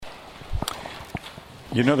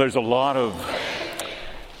You know, there's a lot of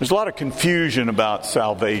confusion about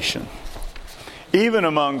salvation, even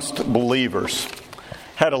amongst believers.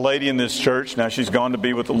 Had a lady in this church. Now she's gone to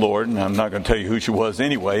be with the Lord, and I'm not going to tell you who she was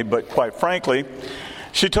anyway. But quite frankly,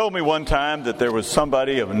 she told me one time that there was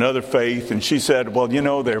somebody of another faith, and she said, "Well, you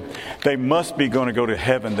know, they must be going to go to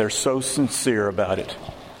heaven. They're so sincere about it."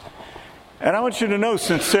 And I want you to know,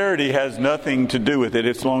 sincerity has nothing to do with it,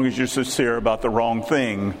 as long as you're sincere about the wrong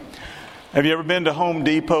thing. Have you ever been to Home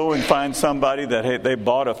Depot and find somebody that they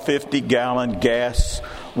bought a 50-gallon gas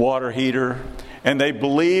water heater, and they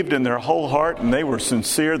believed in their whole heart and they were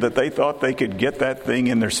sincere that they thought they could get that thing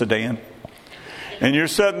in their sedan? And you're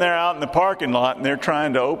sitting there out in the parking lot and they're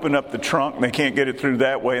trying to open up the trunk and they can't get it through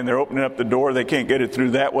that way, and they're opening up the door, they can't get it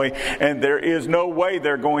through that way, and there is no way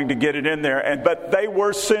they're going to get it in there. But they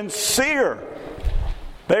were sincere.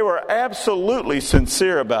 They were absolutely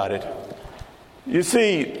sincere about it. You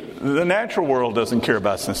see, the natural world doesn't care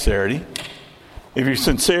about sincerity. If you're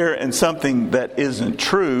sincere in something that isn't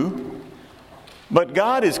true, but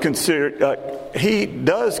God is He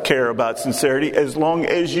does care about sincerity as long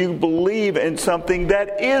as you believe in something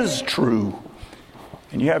that is true.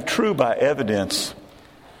 And you have true by evidence.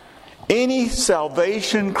 Any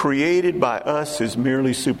salvation created by us is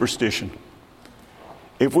merely superstition.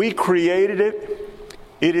 If we created it,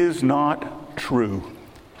 it is not true.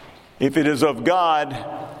 If it is of God,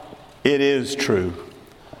 it is true.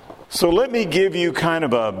 So let me give you kind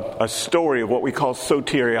of a story of what we call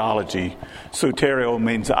soteriology. Soterio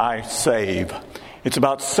means I save. It's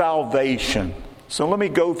about salvation. So let me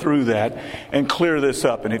go through that and clear this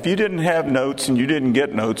up. And if you didn't have notes and you didn't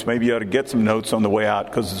get notes, maybe you ought to get some notes on the way out,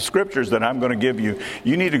 because the scriptures that I'm going to give you,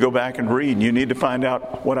 you need to go back and read. And you need to find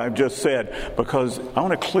out what I've just said, because I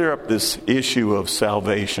want to clear up this issue of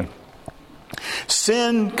salvation.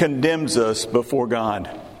 Sin condemns us before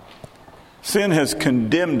God. Sin has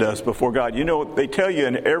condemned us before God. You know, they tell you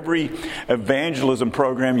in every evangelism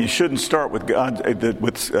program, you shouldn't start with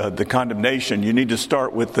the condemnation. You need to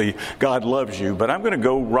start with the God loves you. But I'm going to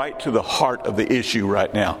go right to the heart of the issue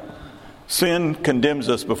right now. Sin condemns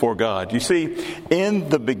us before God. You see, in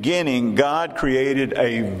the beginning, God created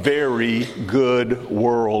a very good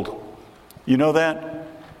world. You know that?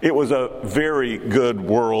 It was a very good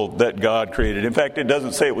world that God created. In fact, it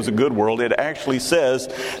doesn't say it was a good world. It actually says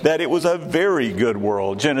that it was a very good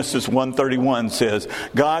world. Genesis 1:31 says,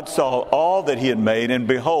 God saw all that He had made, and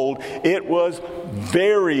behold, it was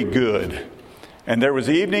very good. And there was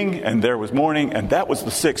evening, and there was morning, and that was the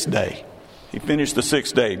sixth day. He finished the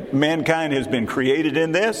sixth day. Mankind has been created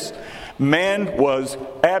in this. Man was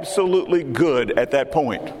absolutely good at that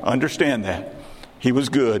point. Understand that. He was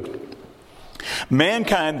good.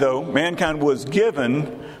 Mankind was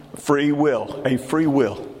given free will, a free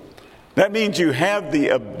will. That means you have the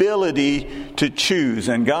ability to choose.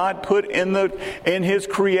 And God put in His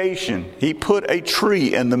creation, He put a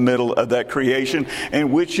tree in the middle of that creation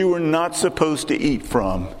in which you were not supposed to eat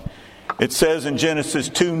from. It says in Genesis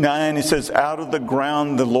 2:9, it says, out of the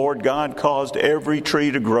ground the Lord God caused every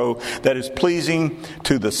tree to grow that is pleasing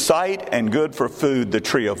to the sight and good for food. The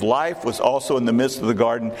tree of life was also in the midst of the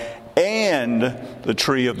garden, and the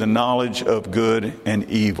tree of the knowledge of good and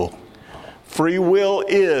evil. Free will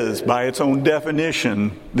is, by its own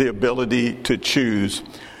definition, the ability to choose.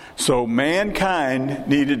 So mankind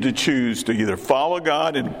needed to choose to either follow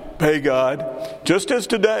God and obey God, just as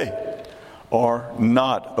today, or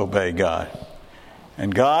not obey God.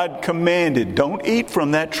 And God commanded, don't eat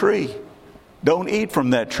from that tree. Don't eat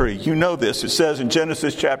from that tree. You know this. It says in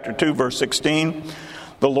Genesis chapter 2, verse 16,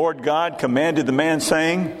 the Lord God commanded the man,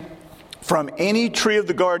 saying, from any tree of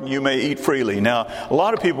the garden you may eat freely. Now, a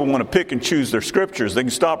lot of people want to pick and choose their scriptures. They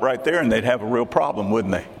can stop right there and they'd have a real problem,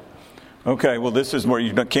 wouldn't they? Okay, well, this is where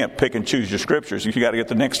you can't pick and choose your scriptures. You got to get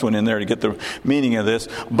the next one in there to get the meaning of this.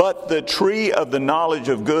 But the tree of the knowledge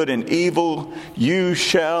of good and evil you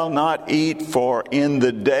shall not eat, for in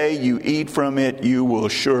the day you eat from it you will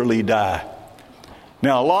surely die.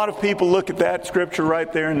 Now, a lot of people look at that scripture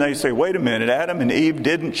right there and they say, wait a minute, Adam and Eve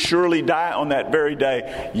didn't surely die on that very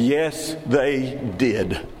day. Yes, they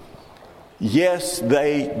did. Yes,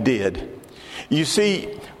 they did. You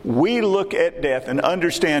see, we look at death and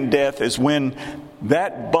understand death as when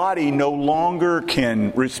that body no longer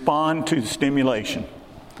can respond to stimulation.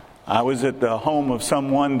 I was at the home of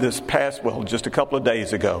someone just a couple of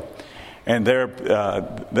days ago, and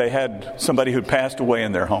they had somebody who passed away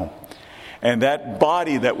in their home. And that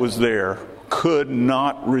body that was there could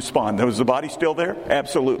not respond. Was the body still there?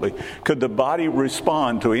 Absolutely. Could the body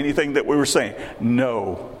respond to anything that we were saying?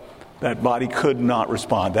 No. That body could not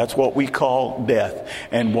respond. That's what we call death.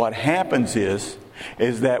 And what happens is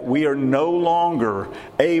is that we are no longer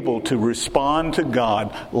able to respond to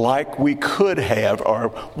God like we could have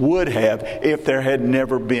or would have if there had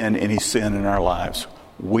never been any sin in our lives.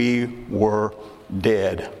 We were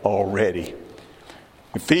dead already.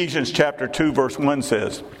 Ephesians chapter 2 verse 1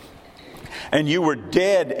 says, "And you were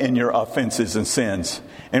dead in your offenses and sins,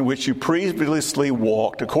 in which you previously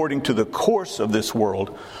walked according to the course of this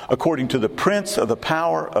world, according to the prince of the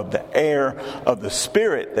power of the air, of the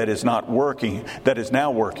spirit that is now working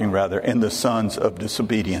in the sons of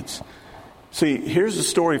disobedience." See, here's the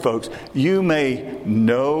story, folks. You may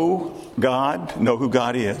know God, know who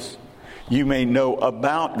God is. You may know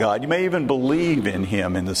about God. You may even believe in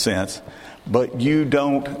Him in the sense, but you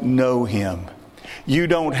don't know Him. You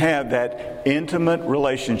don't have that intimate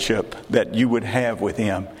relationship that you would have with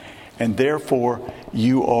Him. And therefore,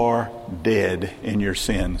 you are dead in your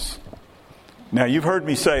sins. Now, you've heard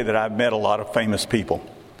me say that I've met a lot of famous people.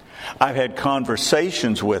 I've had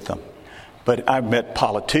conversations with them. But I've met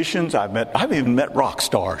politicians. I've even met rock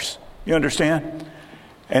stars. You understand?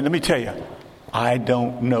 And let me tell you, I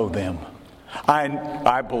don't know them.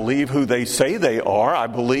 I believe who they say they are. I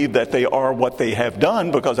believe that they are what they have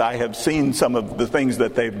done because I have seen some of the things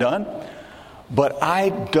that they've done. But I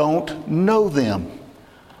don't know them.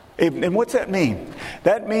 And what's that mean?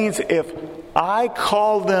 That means if I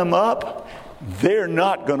call them up, they're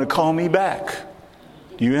not going to call me back.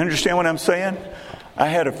 Do you understand what I'm saying? I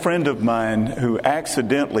had a friend of mine who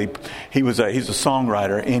accidentally, he's a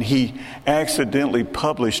songwriter, and he accidentally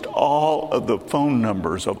published all of the phone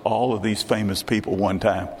numbers of all of these famous people one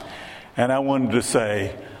time. And I wanted to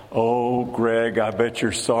say, "Oh, Greg, I bet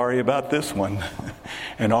you're sorry about this one."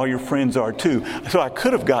 And all your friends are too. So I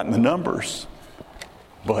could have gotten the numbers.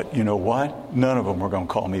 But you know what? None of them were going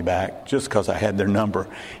to call me back just because I had their number.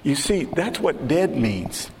 You see, that's what dead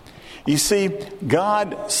means. You see,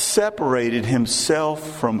 God separated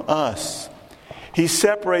Himself from us. He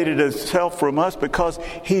separated Himself from us because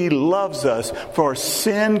He loves us. For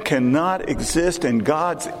sin cannot exist in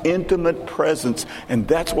God's intimate presence, and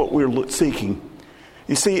that's what we're seeking.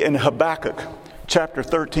 You see, in Habakkuk chapter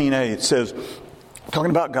 13a, it says, talking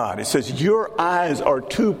about God, it says, "Your eyes are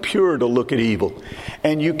too pure to look at evil,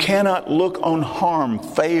 and you cannot look on harm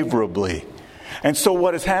favorably." And so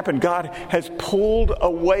what has happened, God has pulled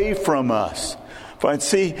away from us. And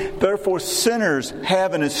see, therefore sinners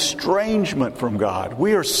have an estrangement from God.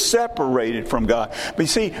 We are separated from God. But you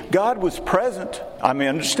see, God was present. I mean,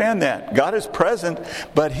 understand that. God is present,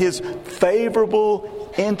 but His favorable,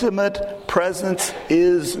 intimate presence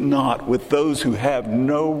is not with those who have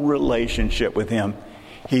no relationship with Him.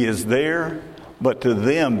 He is there, but to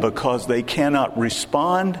them, because they cannot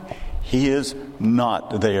respond, He is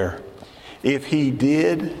not there. If He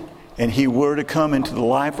did, and He were to come into the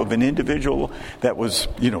life of an individual that was,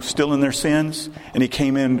 still in their sins, and He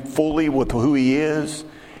came in fully with who He is,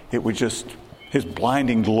 it would just, His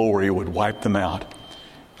blinding glory would wipe them out.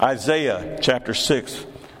 Isaiah chapter 6,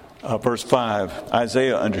 verse 5,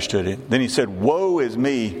 Isaiah understood it. Then he said, "Woe is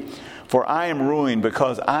me, for I am ruined,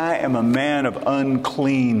 because I am a man of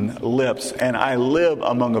unclean lips, and I live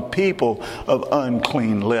among a people of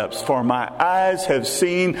unclean lips. For my eyes have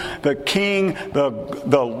seen the King,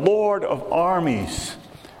 the Lord of armies."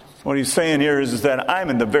 What he's saying here is that I'm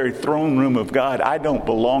in the very throne room of God. I don't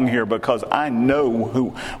belong here because I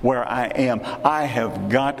know where I am.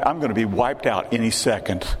 I'm going to be wiped out any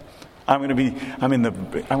second. I'm going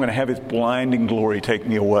to have His blinding glory take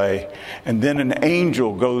me away. And then an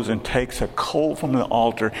angel goes and takes a coal from the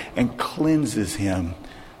altar and cleanses him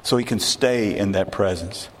so he can stay in that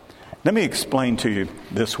presence. Let me explain to you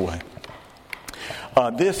this way.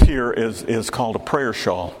 This here is called a prayer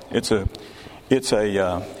shawl. It's a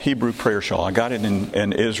Hebrew prayer shawl. I got it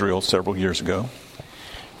in Israel several years ago.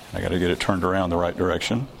 I got to get it turned around the right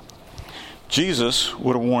direction. Jesus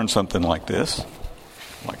would have worn something like this.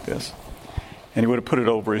 And He would have put it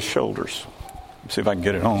over His shoulders. Let's see if I can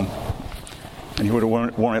get it on. And He would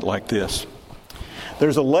have worn it like this.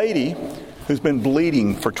 There's a lady who's been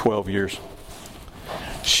bleeding for 12 years.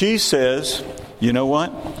 She says, "You know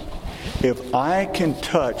what? If I can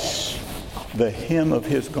touch the hem of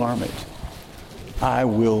His garment, I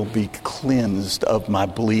will be cleansed of my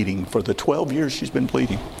bleeding." For the 12 years she's been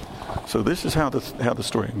bleeding. So this is how the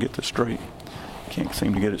story, I can get this straight. Can't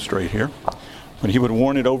seem to get it straight here. But He would have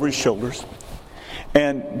worn it over His shoulders.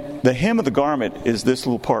 And the hem of the garment is this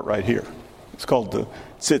little part right here. It's called the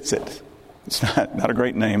tzitzit. It's not a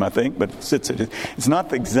great name, I think, but tzitzit. It's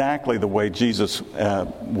not exactly the way Jesus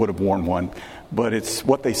would have worn one, but it's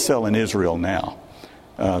what they sell in Israel now.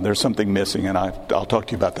 There's something missing, and I'll talk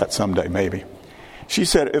to you about that someday, maybe. She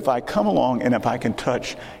said, if I come along and if I can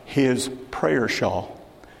touch his prayer shawl,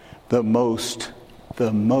 the most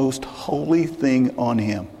holy thing on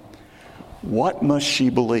him, what must she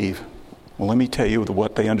believe? Well, let me tell you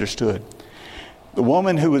what they understood. The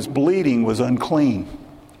woman who was bleeding was unclean.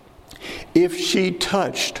 If she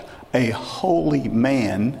touched a holy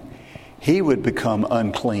man, he would become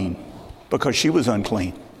unclean because she was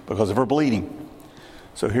unclean because of her bleeding.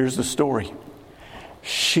 So here's the story.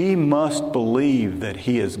 She must believe that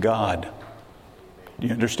he is God. Do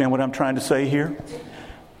you understand what I'm trying to say here?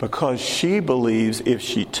 Because she believes if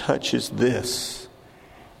she touches this,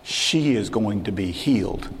 she is going to be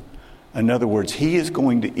healed. In other words, he is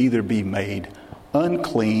going to either be made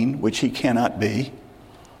unclean, which he cannot be,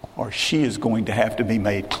 or she is going to have to be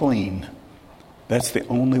made clean. That's the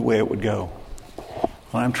only way it would go.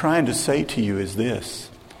 What I'm trying to say to you is this.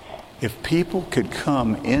 If people could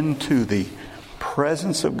come into the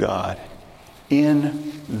presence of God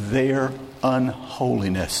in their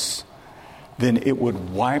unholiness, then it would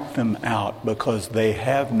wipe them out because they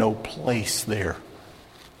have no place there.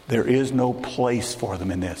 There is no place for them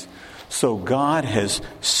in this. So God has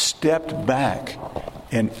stepped back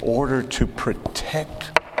in order to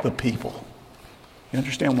protect the people. You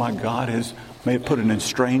understand why God has put an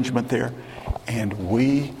estrangement there? And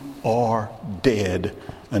we are dead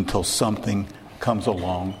until something comes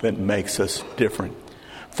along that makes us different.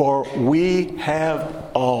 For we have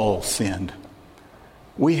all sinned.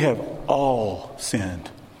 We have all sinned.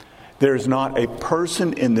 There's not a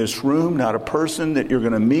person in this room, not a person that you're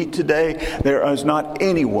going to meet today. There is not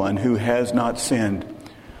anyone who has not sinned.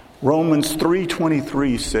 Romans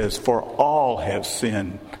 3:23 says, for all have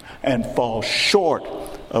sinned and fall short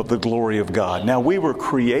of the glory of God. Now, we were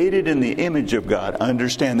created in the image of God.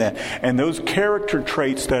 Understand that. And those character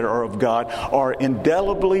traits that are of God are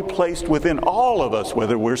indelibly placed within all of us,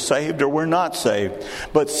 whether we're saved or we're not saved.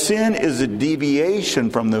 But sin is a deviation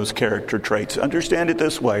from those character traits. Understand it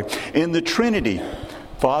this way. In the Trinity,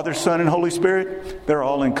 Father, Son, and Holy Spirit, they're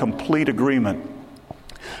all in complete agreement.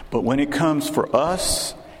 But when it comes for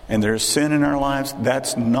us and there's sin in our lives,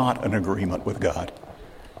 that's not an agreement with God.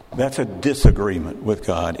 That's a disagreement with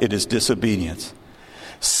God. It is disobedience.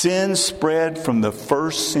 Sin spread from the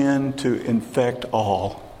first sin to infect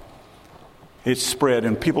all. It spread,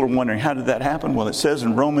 and people are wondering, how did that happen? Well, it says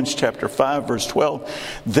in Romans chapter 5, verse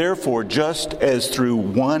 12, therefore, just as through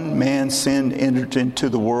one man sin entered into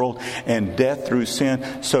the world, and death through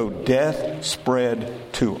sin, so death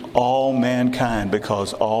spread to all mankind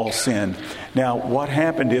because all sinned. Now, what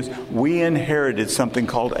happened is we inherited something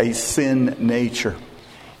called a sin nature.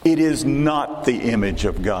 It is not the image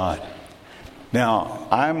of God. Now,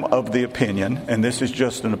 I'm of the opinion, and this is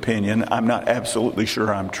just an opinion, I'm not absolutely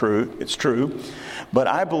sure it's true, but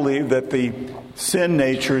I believe that the sin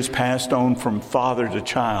nature is passed on from father to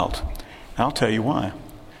child. I'll tell you why.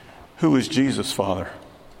 Who is Jesus' father?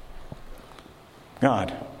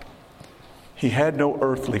 God. He had no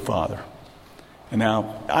earthly father. And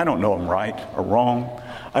now, I don't know I'm right or wrong.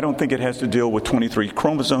 I don't think it has to deal with 23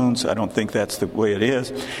 chromosomes. I don't think that's the way it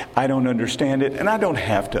is. I don't understand it, and I don't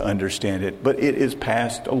have to understand it, but it is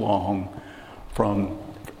passed along from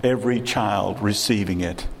every child receiving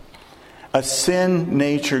it. A sin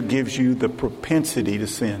nature gives you the propensity to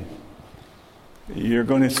sin. You're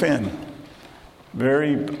going to sin.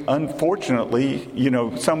 Very unfortunately,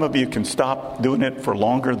 some of you can stop doing it for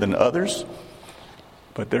longer than others.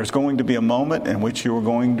 But there's going to be a moment in which you are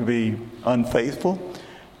going to be unfaithful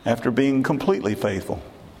after being completely faithful.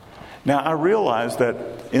 Now, I realize that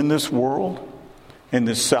in this world, in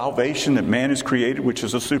this salvation that man has created, which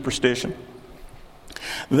is a superstition,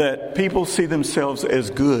 that people see themselves as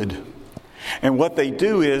good. And what they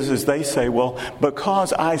do is they say, well,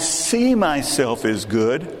 because I see myself as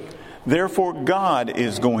good, therefore God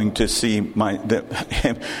is going to see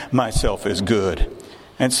myself as good.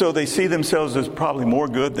 And so they see themselves as probably more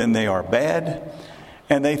good than they are bad.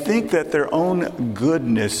 And they think that their own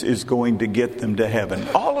goodness is going to get them to heaven.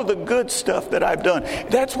 All of the good stuff that I've done,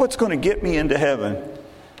 that's what's going to get me into heaven.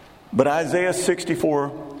 But Isaiah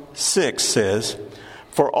 64:6 says,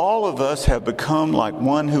 for all of us have become like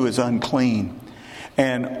one who is unclean,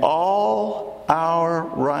 and all our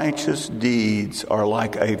righteous deeds are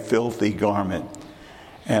like a filthy garment,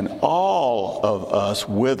 and all of us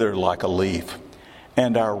wither like a leaf.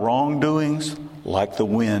 And our wrongdoings, like the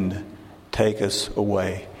wind, take us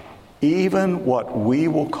away. Even what we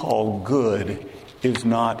will call good is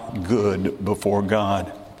not good before God.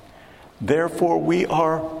 Therefore, we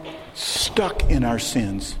are stuck in our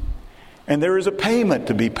sins. And there is a payment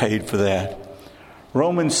to be paid for that.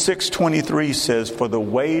 Romans 6:23 says, for the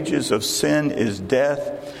wages of sin is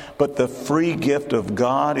death, But the free gift of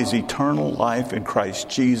God is eternal life in Christ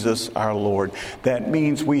Jesus our Lord. That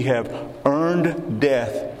means we have earned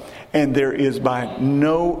death. And there is by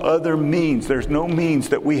no other means, there's no means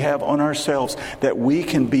that we have on ourselves that we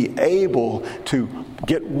can be able to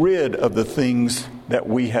get rid of the things that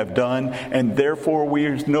we have done. And therefore,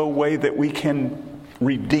 there's no way that we can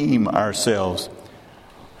redeem ourselves.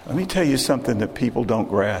 Let me tell you something that people don't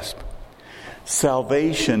grasp.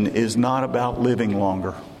 Salvation is not about living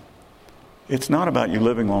longer. It's not about you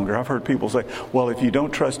living longer. I've heard people say, well, if you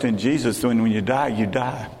don't trust in Jesus, then when you die, you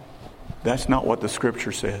die. That's not what the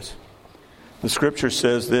Scripture says. The Scripture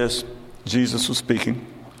says this. Jesus was speaking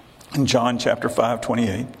in John chapter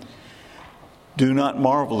 5:28. Do not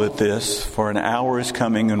marvel at this, for an hour is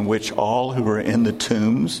coming in which all who are in the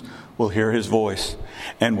tombs will hear his voice,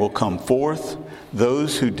 and will come forth,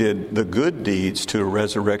 those who did the good deeds to a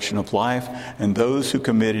resurrection of life, and those who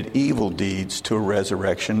committed evil deeds to a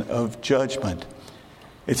resurrection of judgment.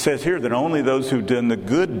 It says here that only those who did the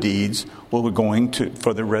good deeds will be going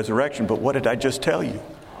for the resurrection. But what did I just tell you?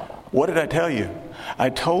 What did I tell you? I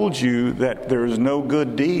told you that there is no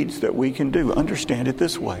good deeds that we can do. Understand it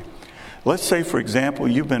this way. Let's say, for example,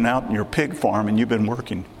 you've been out in your pig farm and you've been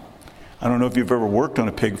working. I don't know if you've ever worked on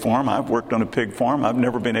a pig farm. I've worked on a pig farm. I've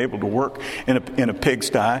never been able to work in a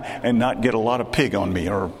pigsty and not get a lot of pig on me,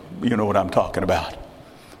 or you know what I'm talking about.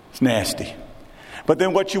 It's nasty. But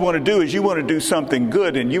then what you want to do is you want to do something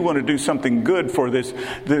good, and you want to do something good for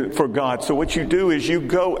God. So what you do is you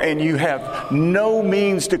go and you have no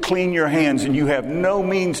means to clean your hands, and you have no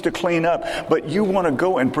means to clean up, but you want to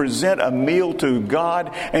go and present a meal to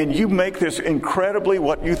God, and you make this incredibly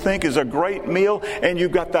what you think is a great meal, and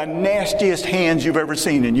you've got the nastiest hands you've ever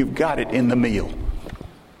seen, and you've got it in the meal.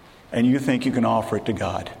 And you think you can offer it to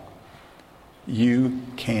God. You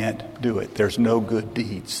can't do it. There's no good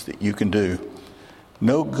deeds that you can do.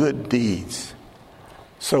 No good deeds.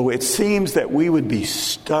 So it seems that we would be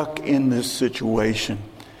stuck in this situation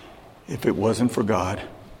if it wasn't for God.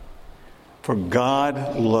 For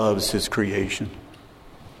God loves His creation.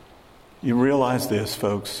 You realize this,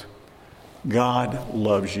 folks. God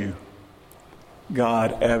loves you.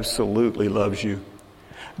 God absolutely loves you.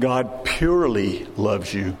 God purely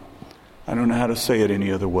loves you. I don't know how to say it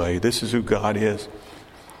any other way. This is who God is.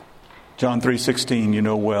 John 3:16, you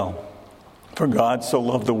know well. For God so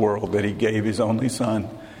loved the world that He gave His only Son,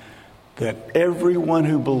 that everyone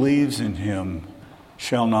who believes in Him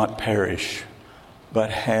shall not perish,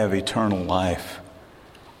 but have eternal life.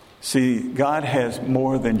 See, God has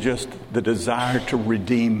more than just the desire to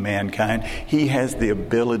redeem mankind. He has the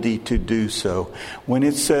ability to do so. When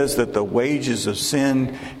it says that the wages of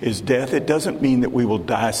sin is death, it doesn't mean that we will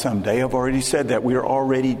die someday. I've already said that. We are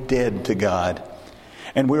already dead to God.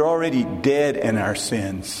 And we're already dead in our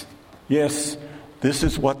sins. Yes, this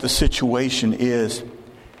is what the situation is.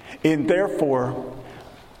 And therefore,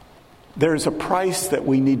 there's a price that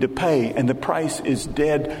we need to pay, and the price is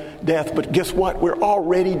death. But guess what? We're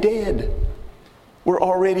already dead. We're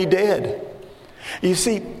already dead. You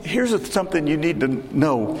see, here's something you need to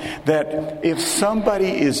know, that if somebody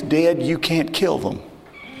is dead, you can't kill them.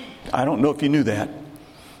 I don't know if you knew that.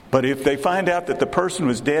 But if they find out that the person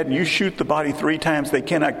was dead and you shoot the body 3 times, they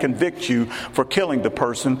cannot convict you for killing the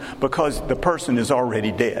person because the person is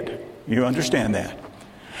already dead. You understand that?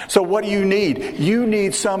 So what do you need? You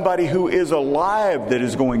need somebody who is alive that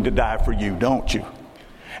is going to die for you, don't you?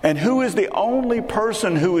 And who is the only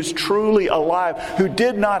person who is truly alive, who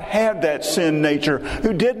did not have that sin nature,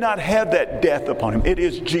 who did not have that death upon him? It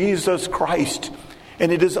is Jesus Christ.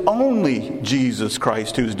 And it is only Jesus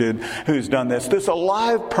Christ who's done this. This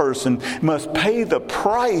alive person must pay the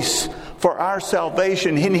price for our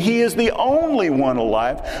salvation. And He is the only one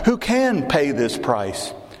alive who can pay this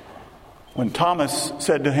price. When Thomas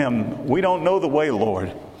said to Him, "We don't know the way,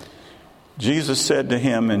 Lord," Jesus said to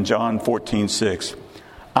him in John 14:6,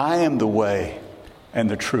 "I am the way and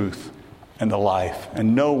the truth and the life,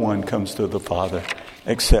 and no one comes to the Father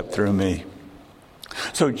except through me."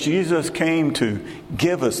 So Jesus came to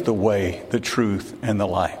give us the way, the truth, and the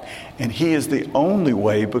life. And He is the only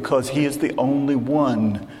way because He is the only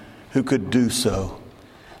one who could do so.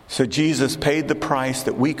 So Jesus paid the price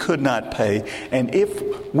that we could not pay. And if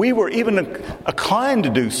we were even inclined to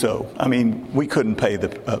do so, we couldn't pay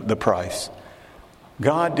the price.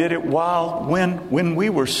 God did it when we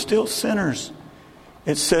were still sinners.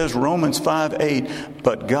 It says, Romans 5:8,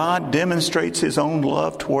 but God demonstrates His own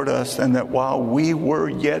love toward us, and that while we were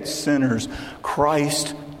yet sinners,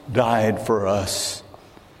 Christ died for us.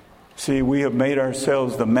 See, we have made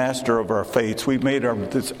ourselves the master of our fates. We've made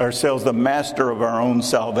ourselves the master of our own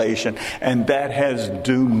salvation, and that has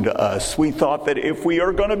doomed us. We thought that if we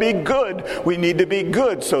are going to be good, we need to be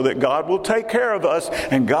good so that God will take care of us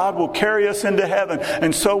and God will carry us into heaven.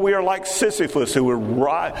 And so we are like Sisyphus, who will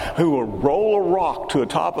roll a rock to the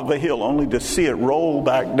top of a hill only to see it roll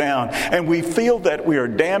back down. And we feel that we are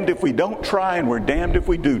damned if we don't try, and we're damned if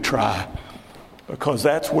we do try, because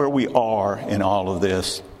that's where we are in all of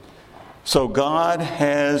this. So God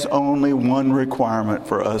has only one requirement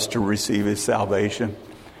for us to receive His salvation.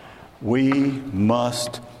 We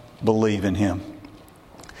must believe in Him.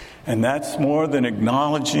 And that's more than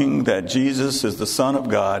acknowledging that Jesus is the Son of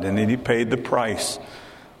God and that He paid the price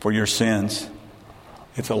for your sins.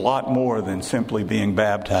 It's a lot more than simply being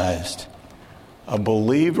baptized. A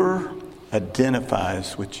believer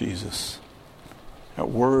identifies with Jesus. That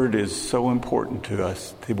word is so important to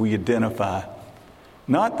us, that we identify.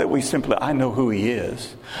 Not that we simply, I know who He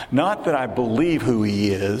is. Not that I believe who He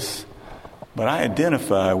is. But I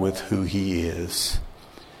identify with who He is.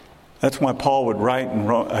 That's why Paul would write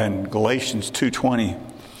in Galatians 2:20,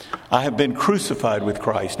 I have been crucified with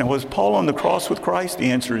Christ. Now, was Paul on the cross with Christ?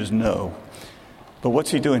 The answer is no. But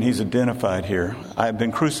what's he doing? He's identified here. I have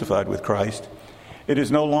been crucified with Christ. It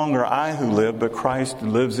is no longer I who live, but Christ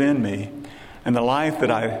lives in me. And the life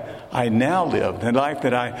that I now live, the life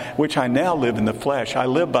which I now live in the flesh, I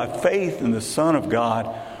live by faith in the Son of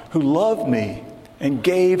God who loved me and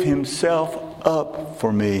gave Himself up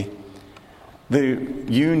for me. The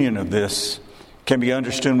union of this can be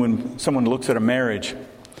understood when someone looks at a marriage.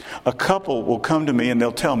 A couple will come to me and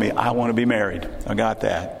they'll tell me, I want to be married. I got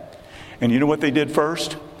that. And you know what they did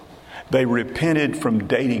first? They repented from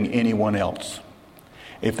dating anyone else.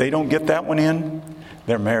 If they don't get that one in,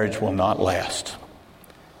 their marriage will not last.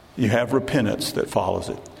 You have repentance that follows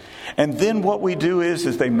it. And then what we do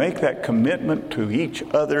is they make that commitment to each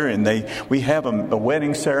other, and we have a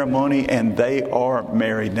wedding ceremony, and they are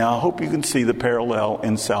married. Now, I hope you can see the parallel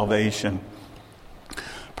in salvation.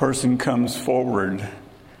 Person comes forward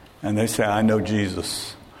and they say, I know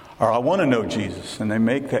Jesus, or I want to know Jesus, and they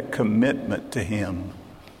make that commitment to Him.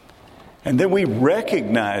 And then we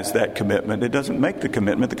recognize that commitment. It doesn't make the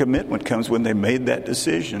commitment. The commitment comes when they made that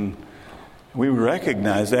decision. We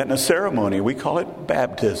recognize that in a ceremony. We call it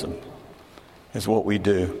baptism, is what we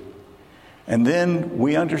do. And then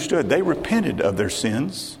we understood. They repented of their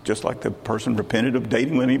sins, just like the person repented of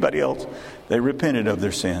dating with anybody else. They repented of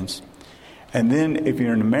their sins. And then if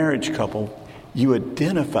you're in a marriage couple, you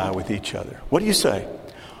identify with each other. What do you say?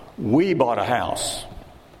 We bought a house.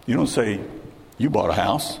 You don't say, you bought a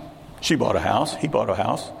house. She bought a house. He bought a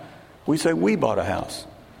house. We say, we bought a house.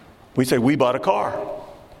 We say, we bought a car.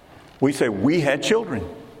 We say, we had children.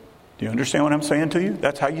 Do you understand what I'm saying to you?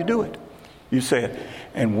 That's how you do it. You say it.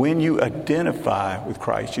 And when you identify with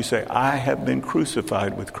Christ, you say, I have been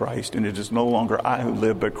crucified with Christ, and it is no longer I who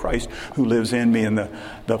live, but Christ who lives in me. And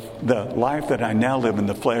the life that I now live in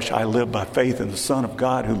the flesh, I live by faith in the Son of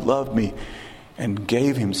God who loved me and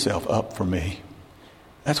gave Himself up for me.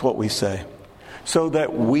 That's what we say. So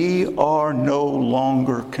that we are no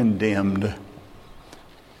longer condemned.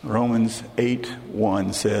 Romans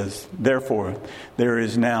 8:1 says, therefore, there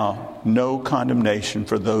is now no condemnation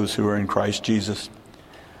for those who are in Christ Jesus.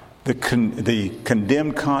 The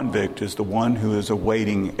condemned convict is the one who is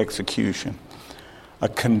awaiting execution. A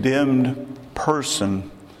condemned person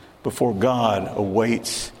before God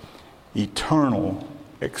awaits eternal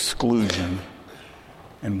exclusion.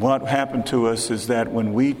 And what happened to us is that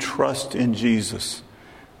when we trust in Jesus,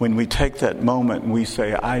 when we take that moment and we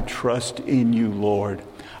say, I trust in you, Lord,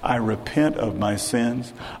 I repent of my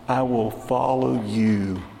sins, I will follow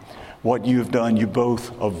you. What you've done, you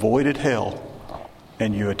both avoided hell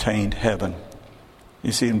and you attained heaven.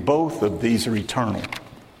 You see, and both of these are eternal.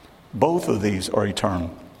 Both of these are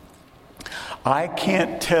eternal. I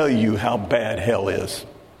can't tell you how bad hell is.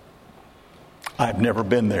 I've never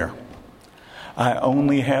been there. I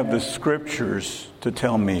only have the scriptures to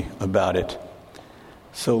tell me about it.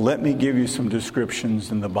 So let me give you some descriptions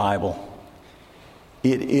in the Bible.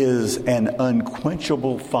 It is an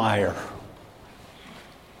unquenchable fire.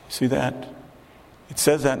 See that? It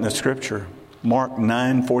says that in the scripture. Mark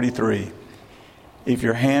 9:43. If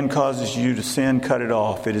your hand causes you to sin, cut it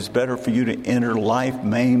off. It is better for you to enter life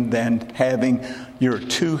maimed than having your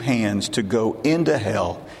two hands to go into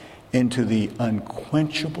hell, into the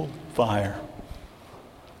unquenchable fire.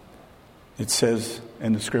 It says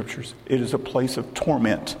in the scriptures, it is a place of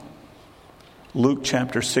torment. Luke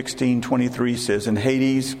chapter 16:23 says, in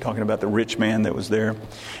Hades, talking about the rich man that was there,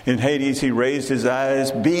 in Hades he raised his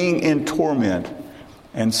eyes, being in torment,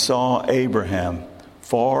 and saw Abraham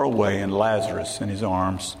far away, and Lazarus in his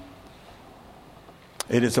arms.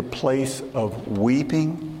 It is a place of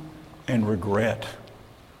weeping and regret.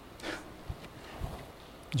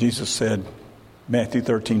 Jesus said, Matthew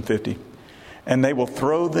 13:50, and they will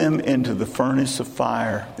throw them into the furnace of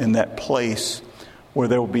fire, in that place where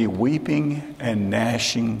there will be weeping and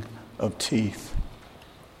gnashing of teeth.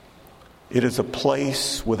 It is a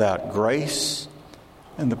place without grace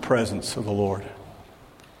and the presence of the Lord.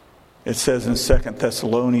 It says in 2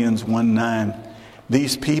 Thessalonians 1:9,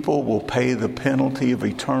 these people will pay the penalty of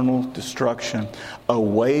eternal destruction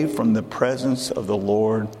away from the presence of the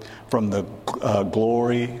Lord, from the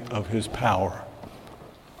glory of his power.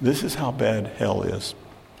 This is how bad hell is.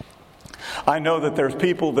 I know that there's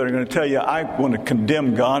people that are going to tell you, I want to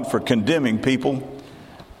condemn God for condemning people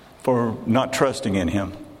for not trusting in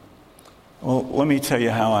him. Well, let me tell you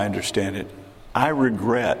how I understand it. I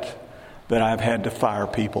regret that I've had to fire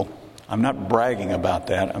people. I'm not bragging about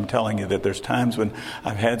that. I'm telling you that there's times when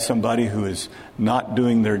I've had somebody who is not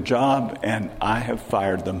doing their job and I have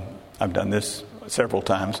fired them. I've done this several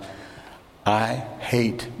times. I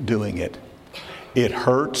hate doing it. It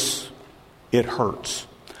hurts. It hurts.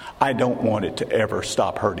 I don't want it to ever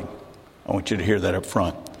stop hurting. I want you to hear that up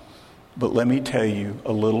front. But let me tell you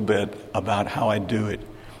a little bit about how I do it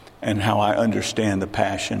and how I understand the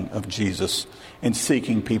passion of Jesus in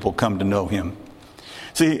seeking people come to know him.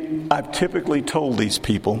 See, I've typically told these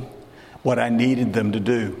people what I needed them to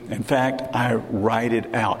do. In fact, I write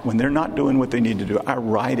it out. When they're not doing what they need to do, I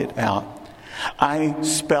write it out. I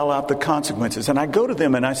spell out the consequences. And I go to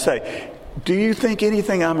them and I say, do you think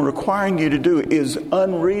anything I'm requiring you to do is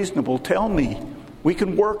unreasonable? Tell me. We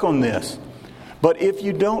can work on this. But if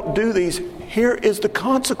you don't do these, here is the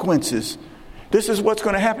consequences. This is what's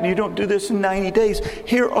going to happen. You don't do this in 90 days.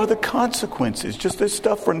 Here are the consequences. Just this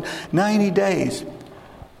stuff for 90 days.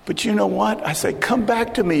 But you know what? I say, come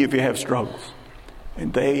back to me if you have struggles.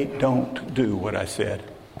 And they don't do what I said.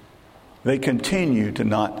 They continue to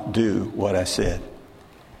not do what I said.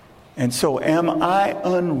 And so am I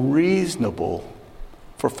unreasonable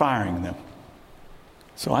for firing them?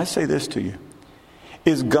 So I say this to you.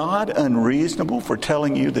 Is God unreasonable for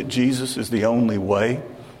telling you that Jesus is the only way?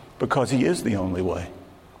 Because he is the only way.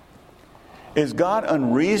 Is God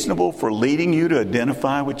unreasonable for leading you to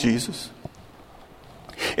identify with Jesus?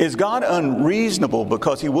 Is God unreasonable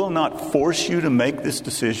because he will not force you to make this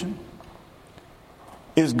decision?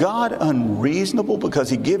 Is God unreasonable because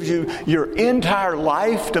he gives you your entire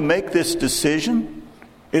life to make this decision?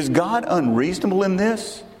 Is God unreasonable in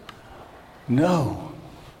this? No.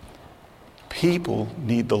 People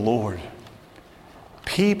need the Lord.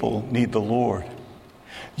 People need the Lord.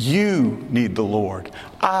 You need the Lord.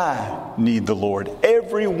 I need the Lord.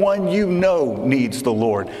 Everyone you know needs the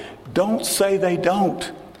Lord. Don't say they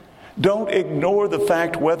don't. Don't ignore the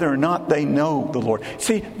fact whether or not they know the Lord.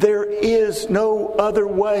 See, there is no other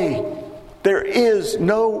way. There is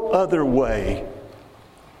no other way.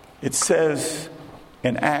 It says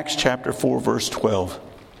in Acts chapter 4, verse 12,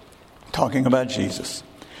 talking about Jesus,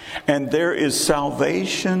 and there is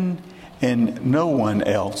salvation in no one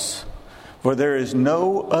else, for there is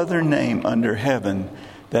no other name under heaven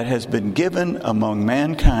that has been given among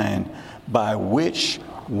mankind by which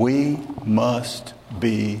we must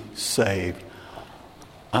be saved.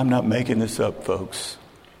 I'm not making this up, folks.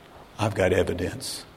 I've got evidence.